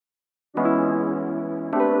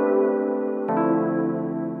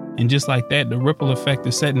And just like that, the ripple effect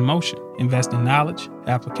is set in motion. Invest in knowledge,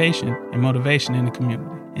 application, and motivation in the community.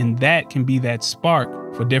 And that can be that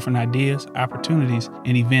spark for different ideas, opportunities,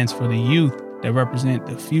 and events for the youth that represent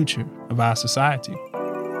the future of our society.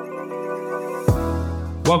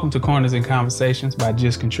 Welcome to Corners and Conversations by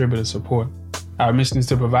Just Contributor Support. Our mission is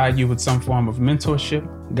to provide you with some form of mentorship,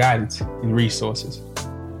 guidance, and resources.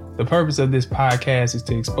 The purpose of this podcast is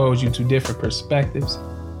to expose you to different perspectives,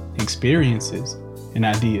 experiences, and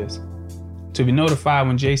ideas. To be notified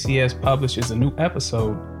when JCS publishes a new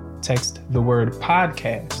episode, text the word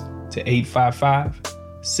podcast to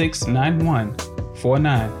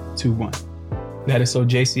 855-691-4921. That is so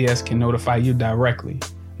JCS can notify you directly.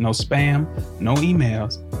 No spam, no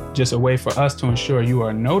emails, just a way for us to ensure you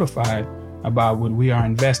are notified about what we are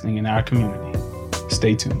investing in our community.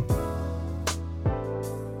 Stay tuned.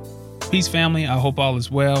 Peace, family. I hope all is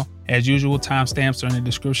well. As usual, timestamps are in the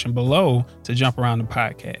description below to jump around the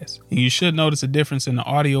podcast. And you should notice a difference in the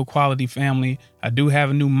audio quality, family. I do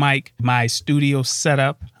have a new mic, my studio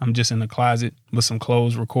setup. I'm just in the closet with some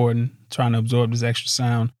clothes recording, trying to absorb this extra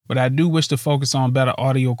sound. But I do wish to focus on better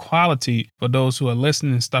audio quality for those who are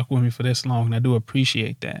listening and stuck with me for this long, and I do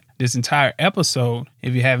appreciate that. This entire episode,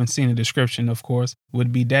 if you haven't seen the description, of course,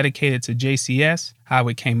 would be dedicated to JCS, how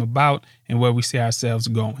it came about, and where we see ourselves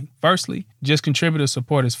going. Firstly, Just Contributor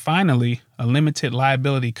Support is finally a limited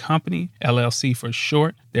liability company, LLC for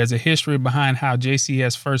short. There's a history behind how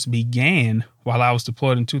JCS first began. While I was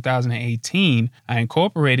deployed in 2018, I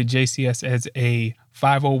incorporated JCS as a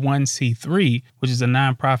 501c3, which is a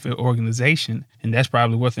nonprofit organization, and that's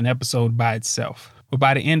probably worth an episode by itself. But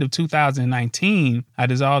by the end of 2019, I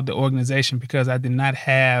dissolved the organization because I did not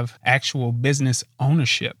have actual business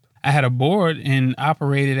ownership. I had a board and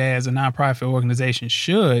operated as a nonprofit organization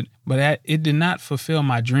should, but it did not fulfill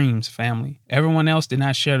my dreams, family. Everyone else did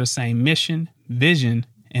not share the same mission, vision,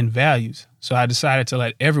 and values. So I decided to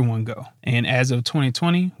let everyone go. And as of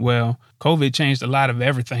 2020, well, COVID changed a lot of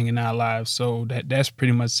everything in our lives. So that's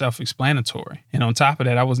pretty much self-explanatory. And on top of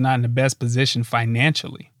that, I was not in the best position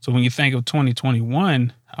financially. So when you think of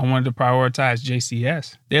 2021, I wanted to prioritize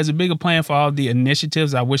JCS. There's a bigger plan for all the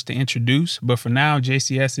initiatives I wish to introduce, but for now,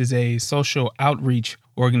 JCS is a social outreach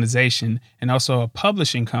organization and also a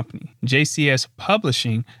publishing company. JCS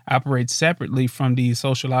Publishing operates separately from these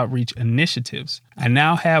social outreach initiatives. I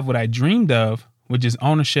now have what I dreamed of, which is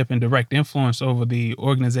ownership and direct influence over the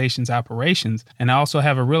organization's operations. And I also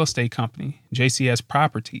have a real estate company, JCS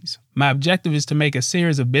Properties. My objective is to make a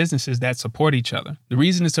series of businesses that support each other. The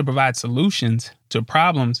reason is to provide solutions to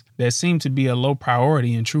problems that seem to be a low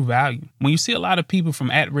priority and true value. When you see a lot of people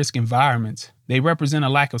from at-risk environments, they represent a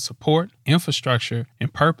lack of support, infrastructure,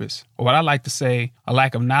 and purpose, or what I like to say, a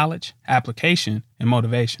lack of knowledge, application, and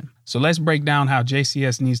motivation. So let's break down how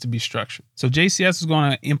JCS needs to be structured. So JCS is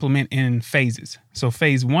going to implement in phases. So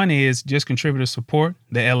phase one is Just Contributor Support,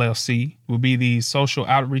 the LLC, will be the social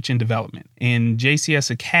outreach and development. And JCS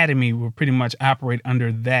Academy will pretty much operate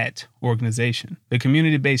under that organization. The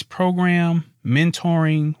community-based program,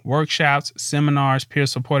 mentoring, workshops, seminars, peer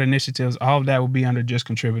support initiatives, all of that will be under Just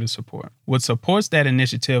Contributor Support. What supports that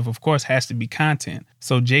initiative, of course, has to be content.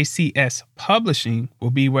 So JCS Publishing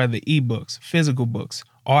will be where the ebooks, physical books,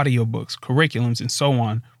 audiobooks, curriculums, and so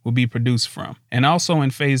on will be produced from. And also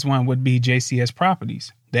in phase one would be JCS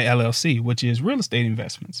Properties, the LLC, which is real estate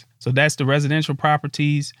investments. So that's the residential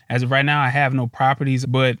properties. As of right now, I have no properties,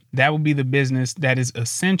 but that will be the business that is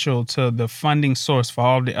essential to the funding source for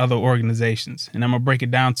all the other organizations. And I'm going to break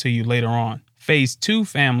it down to you later on. Phase two,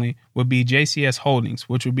 family, would be JCS Holdings,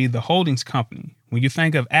 which would be the holdings company. When you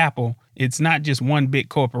think of Apple, it's not just one big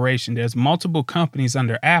corporation. There's multiple companies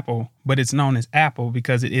under Apple, but it's known as Apple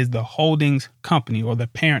because it is the holdings company or the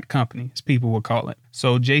parent company, as people will call it.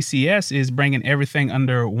 So JCS is bringing everything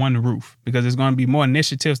under one roof because there's going to be more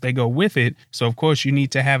initiatives that go with it. So, of course, you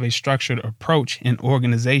need to have a structured approach and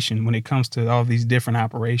organization when it comes to all these different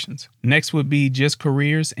operations. Next would be Just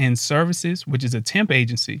Careers and Services, which is a temp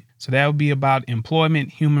agency. So that would be about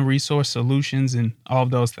employment, human resource solutions, and all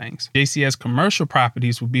of those things. JCS Commercial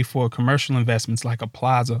Properties would be for commercial investments like a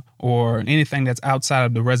plaza or anything that's outside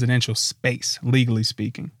of the residential space, legally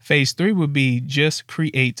speaking. Phase three would be Just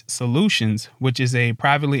Create Solutions, which is a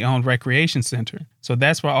privately owned recreation center. So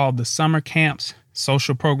that's where all the summer camps,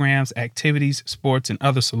 social programs, activities, sports, and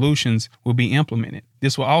other solutions will be implemented.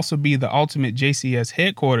 This will also be the ultimate JCS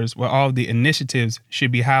headquarters where all of the initiatives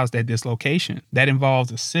should be housed at this location. That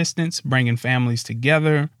involves assistance, bringing families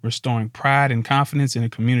together, restoring pride and confidence in a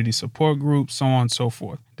community support group, so on and so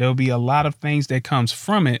forth. There'll be a lot of things that comes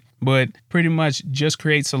from it, but pretty much Just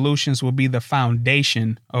Create Solutions will be the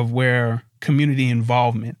foundation of where community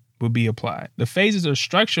involvement will be applied. The phases are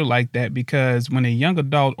structured like that because when a young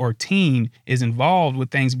adult or teen is involved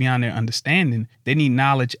with things beyond their understanding, they need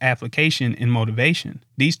knowledge, application, and motivation.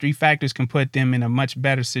 These three factors can put them in a much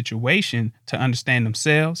better situation to understand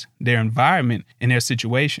themselves, their environment, and their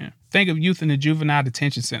situation. Think of youth in the juvenile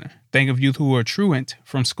detention center. Think of youth who are truant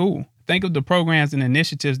from school. Think of the programs and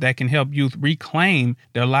initiatives that can help youth reclaim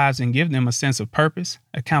their lives and give them a sense of purpose,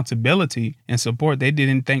 accountability, and support they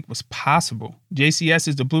didn't think was possible. JCS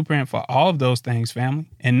is the blueprint for all of those things, family,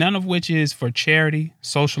 and none of which is for charity,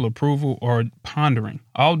 social approval, or pondering.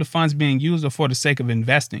 All of the funds being used are for the sake of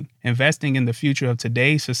investing in the future of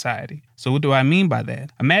today's society. So what do I mean by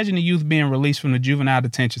that? Imagine a youth being released from the juvenile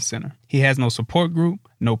detention center. He has no support group,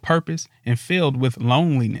 no purpose, and filled with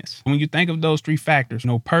loneliness. When you think of those three factors,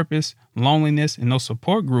 no purpose, loneliness, and no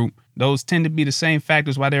support group, those tend to be the same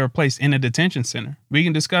factors why they were placed in a detention center. We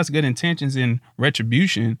can discuss good intentions and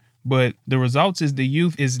retribution, but the results is the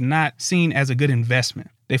youth is not seen as a good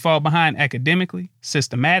investment. They fall behind academically,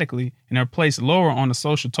 systematically, and are placed lower on the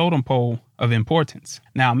social totem pole of importance.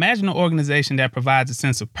 Now imagine an organization that provides a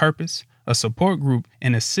sense of purpose, a support group,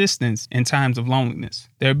 and assistance in times of loneliness.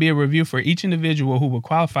 There will be a review for each individual who will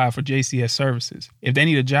qualify for JCS services. If they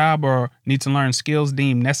need a job or need to learn skills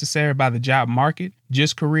deemed necessary by the job market,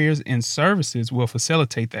 JIS Careers and Services will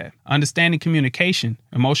facilitate that. Understanding communication,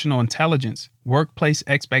 emotional intelligence, workplace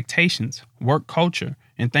expectations, work culture,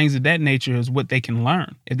 and things of that nature is what they can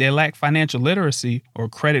learn. If they lack financial literacy or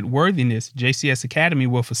credit worthiness, JCS Academy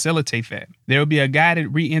will facilitate that. There will be a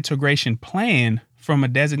guided reintegration plan from a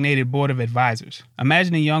designated board of advisors.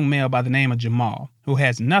 Imagine a young male by the name of Jamal who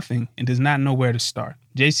has nothing and does not know where to start.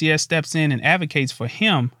 JCS steps in and advocates for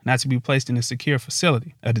him not to be placed in a secure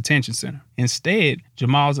facility, a detention center. Instead,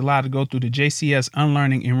 Jamal is allowed to go through the JCS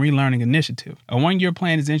Unlearning and Relearning Initiative. A one-year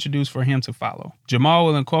plan is introduced for him to follow. Jamal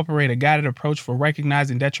will incorporate a guided approach for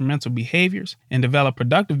recognizing detrimental behaviors and develop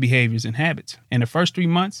productive behaviors and habits. In the first 3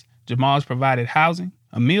 months, Jamal is provided housing,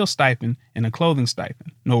 a meal stipend, and a clothing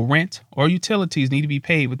stipend. No rent or utilities need to be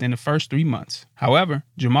paid within the first 3 months. However,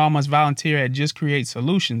 Jamal must volunteer at Just Create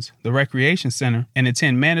Solutions, the recreation center, and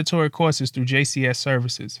attend mandatory courses through JCS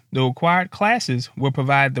services. The required classes will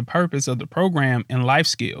provide the purpose of the program and life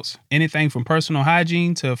skills, anything from personal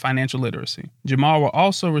hygiene to financial literacy. Jamal will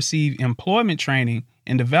also receive employment training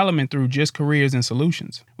and development through Just Careers and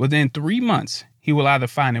Solutions. Within 3 months, he will either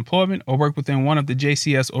find employment or work within one of the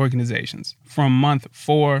JCS organizations. From month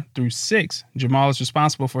 4 through 6, Jamal is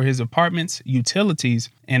responsible for his apartments, utilities,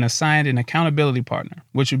 and assigned an accountability partner,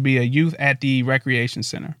 which would be a youth at the recreation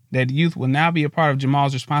center. That youth will now be a part of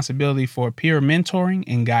Jamal's responsibility for peer mentoring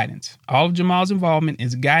and guidance. All of Jamal's involvement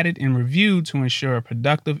is guided and reviewed to ensure a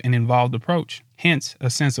productive and involved approach, hence a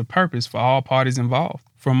sense of purpose for all parties involved.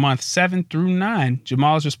 From month 7 through 9,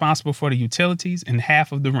 Jamal is responsible for the utilities and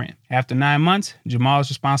half of the rent. After 9 months, Jamal is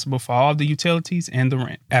responsible for all the utilities and the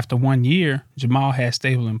rent. After 1 year, Jamal has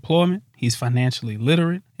stable employment, he's financially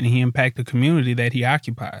literate, and he impacts the community that he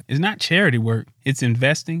occupies. It's not charity work, it's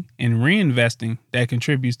investing and reinvesting that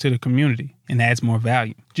contributes to the community and adds more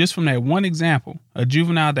value. Just from that one example, a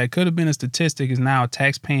juvenile that could have been a statistic is now a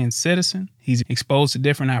tax-paying citizen. He's exposed to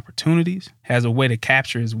different opportunities, has a way to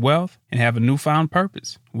capture his wealth, and have a newfound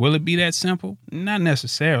purpose. Will it be that simple? Not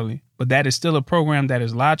necessarily, but that is still a program that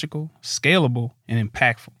is logical, scalable, and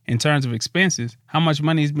impactful. In terms of expenses, how much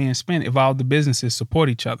money is being spent if all the businesses support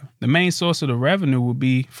each other? The main source of the revenue will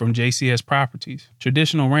be from JCS properties,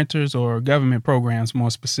 traditional renters or government programs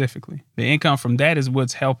more specifically. The income from that is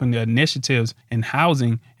what's helping the initiatives in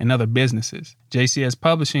housing and other businesses. JCS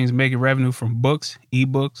Publishing is making revenue from books,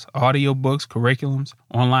 ebooks, audiobooks, curriculums,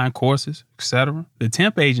 online courses, etc. The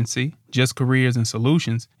temp agency, Just Careers and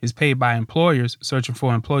Solutions, is paid by employers searching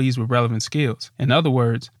for employees with relevant skills. In other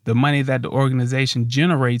words, the money that the organization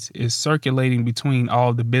generates is circulating between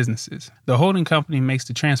all the businesses. The holding company makes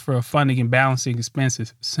the transfer of funding and balancing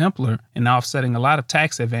expenses simpler and offsetting a lot of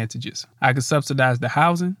tax advantages. I can subsidize the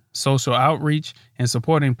housing, social outreach, and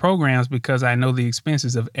supporting programs because I know the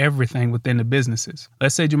expenses of everything within the businesses.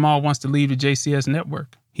 Let's say Jamal wants to leave the JCS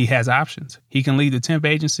network. He has options. He can leave the temp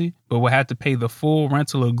agency, but will have to pay the full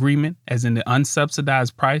rental agreement, as in the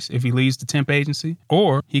unsubsidized price if he leaves the temp agency,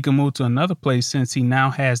 or he can move to another place since he now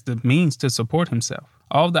has the means to support himself.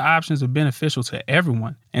 All of the options are beneficial to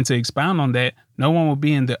everyone, and to expound on that, no one will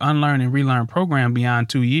be in the Unlearn and Relearn program beyond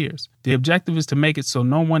 2 years. The objective is to make it so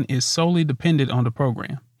no one is solely dependent on the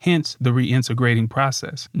program. Hence the reintegrating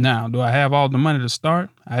process. Now, do I have all the money to start?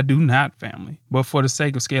 I do not, family. But for the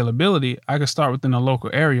sake of scalability, I can start within a local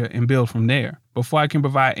area and build from there. Before I can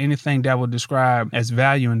provide anything that will describe as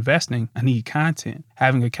value investing, I need content.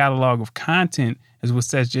 Having a catalog of content is what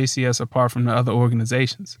sets JCS apart from the other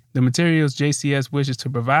organizations. The materials JCS wishes to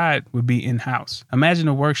provide would be in-house. Imagine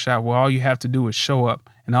a workshop where all you have to do is show up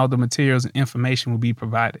and all the materials and information will be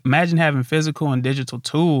provided. Imagine having physical and digital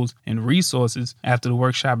tools and resources after the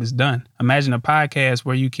workshop is done. Imagine a podcast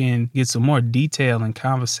where you can get some more detail and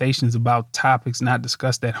conversations about topics not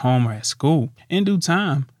discussed at home or at school. In due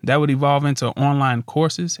time, that would evolve into online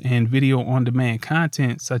courses and video on-demand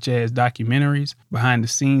content such as documentaries,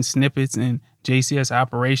 behind-the-scenes snippets, and JCS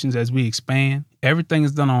operations as we expand. Everything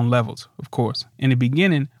is done on levels, of course. In the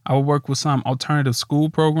beginning, I will work with some alternative school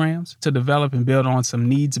programs to develop and build on some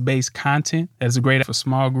needs-based content that is great for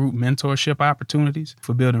small group mentorship opportunities,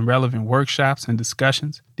 for building relevant workshops and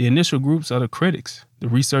discussions. The initial groups are the critics, the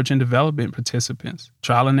research and development participants,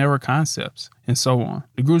 trial and error concepts, and so on.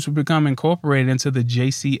 The groups will become incorporated into the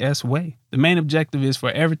JCS way. The main objective is for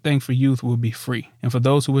everything for youth will be free. And for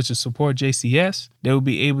those who wish to support JCS, they will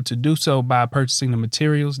be able to do so by purchasing the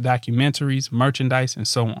materials, documentaries, merchandise, and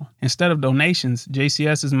so on. Instead of donations,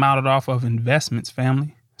 JCS is modeled off of investments,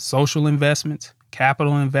 family. Social investments,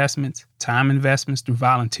 capital investments, time investments through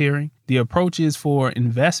volunteering. The approach is for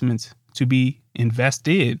investments to be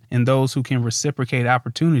invested in those who can reciprocate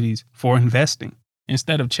opportunities for investing.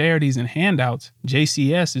 Instead of charities and handouts,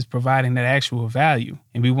 JCS is providing that actual value,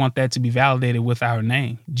 and we want that to be validated with our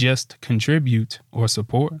name. Just contribute or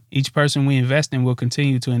support. Each person we invest in will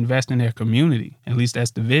continue to invest in their community. At least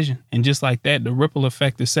that's the vision. And just like that, the ripple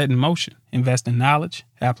effect is set in motion. Invest in knowledge,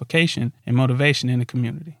 application, and motivation in the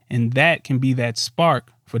community. And that can be that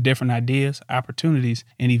spark for different ideas, opportunities,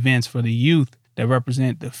 and events for the youth that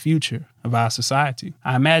represent the future of our society.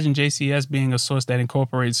 I imagine JCS being a source that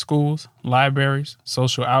incorporates schools, libraries,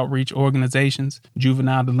 social outreach organizations,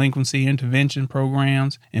 juvenile delinquency intervention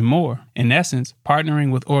programs, and more. In essence,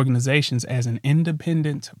 partnering with organizations as an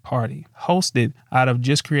independent party, hosted out of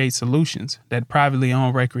Just Create Solutions, that privately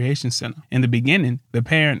owned recreation center. In the beginning, the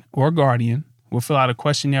parent or guardian will fill out a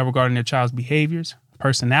questionnaire regarding their child's behaviors,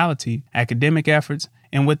 personality, academic efforts,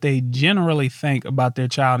 and what they generally think about their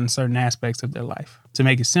child in certain aspects of their life. To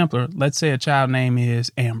make it simpler, let's say a child name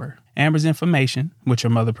is Amber. Amber's information, which her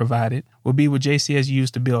mother provided, will be what JCS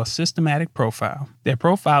used to build a systematic profile. That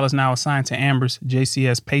profile is now assigned to Amber's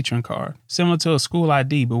JCS patron card, similar to a school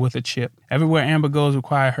ID but with a chip. Everywhere Amber goes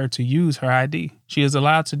require her to use her ID. She is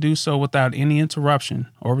allowed to do so without any interruption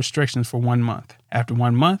or restrictions for 1 month. After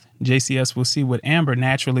 1 month, JCS will see what Amber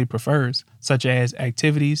naturally prefers, such as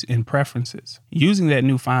activities and preferences. Using that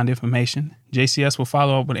newfound information, JCS will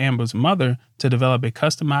follow up with Amber's mother to develop a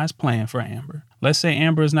customized plan for Amber. Let's say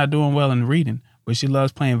Amber is not doing well in reading, but she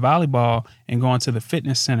loves playing volleyball and going to the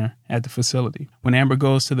fitness center at the facility. When Amber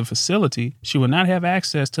goes to the facility, she will not have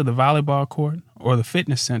access to the volleyball court or the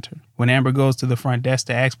fitness center. When Amber goes to the front desk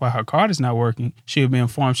to ask why her card is not working, she will be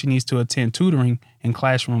informed she needs to attend tutoring in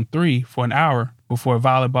classroom 3 for an hour before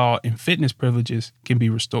volleyball and fitness privileges can be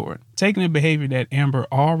restored. Taking a behavior that Amber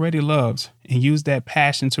already loves and use that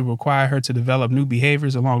passion to require her to develop new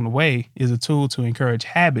behaviors along the way is a tool to encourage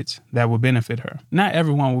habits that will benefit her. Not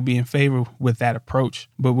everyone will be in favor with that approach,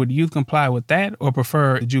 but would youth comply with that or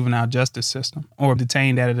prefer the juvenile justice system or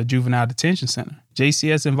detained at a juvenile detention center?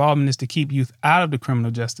 JCS involvement is to keep youth out of the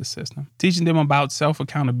criminal justice system, teaching them about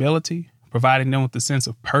self-accountability, providing them with a sense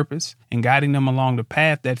of purpose, and guiding them along the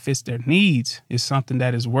path that fits their needs is something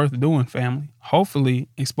that is worth doing, family. Hopefully,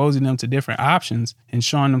 exposing them to different options and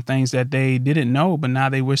showing them things that they didn't know but now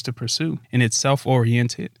they wish to pursue. And it's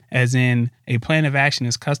self-oriented, as in a plan of action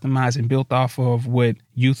is customized and built off of what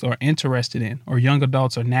youth are interested in or young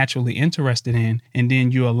adults are naturally interested in, and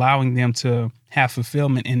then you're allowing them to have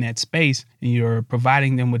fulfillment in that space, and you're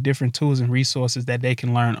providing them with different tools and resources that they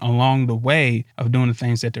can learn along the way of doing the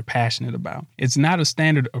things that they're passionate about. It's not a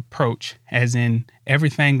standard approach, as in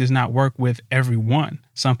everything does not work with everyone.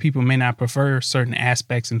 Some people may not prefer certain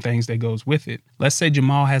aspects and things that goes with it. Let's say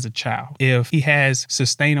Jamal has a child. If he has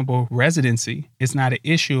sustainable residency, it's not an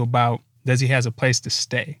issue about does he has a place to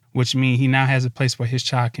stay, which means he now has a place where his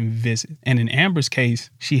child can visit. And in Amber's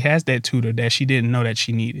case, she has that tutor that she didn't know that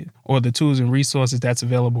she needed, or the tools and resources that's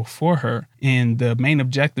available for her. And the main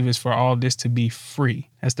objective is for all this to be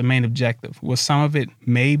free. That's the main objective. Well, some of it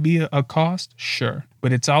may be a cost, sure,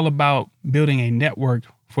 but it's all about building a network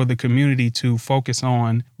for the community to focus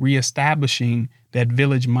on reestablishing that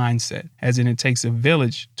village mindset, as in it takes a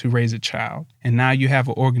village to raise a child. And now you have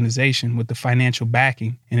an organization with the financial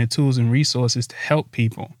backing and the tools and resources to help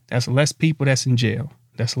people. That's less people that's in jail,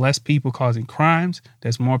 There's less people causing crimes,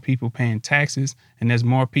 there's more people paying taxes, and there's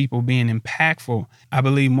more people being impactful. I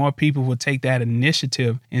believe more people will take that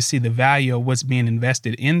initiative and see the value of what's being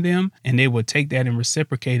invested in them, and they will take that and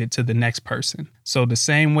reciprocate it to the next person. So the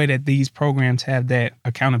same way that these programs have that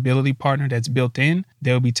accountability partner that's built in,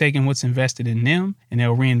 they'll be taking what's invested in them and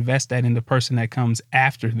they'll reinvest that in the person that comes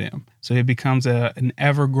after them. So it becomes an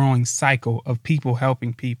ever-growing cycle of people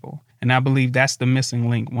helping people. And I believe that's the missing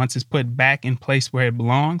link. Once it's put back in place where it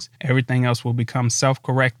belongs, everything else will become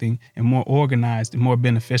self-correcting and more organized and more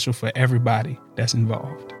beneficial for everybody that's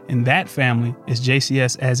involved. And that, family, is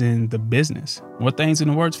JCS as in the business. More things in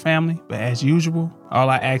the words, family, but as usual, all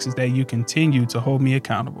I ask is that you continue to hold me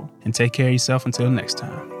accountable and take care of yourself until next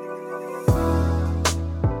time.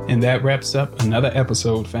 And that wraps up another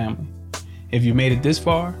episode, family. If you made it this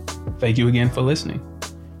far, thank you again for listening.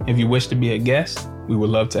 If you wish to be a guest, we would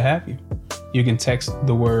love to have you. You can text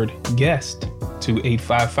the word guest to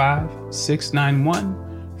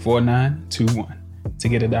 855-691-4921 to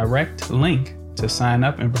get a direct link to sign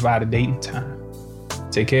up and provide a date and time.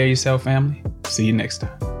 Take care of yourself, family. See you next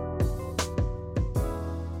time.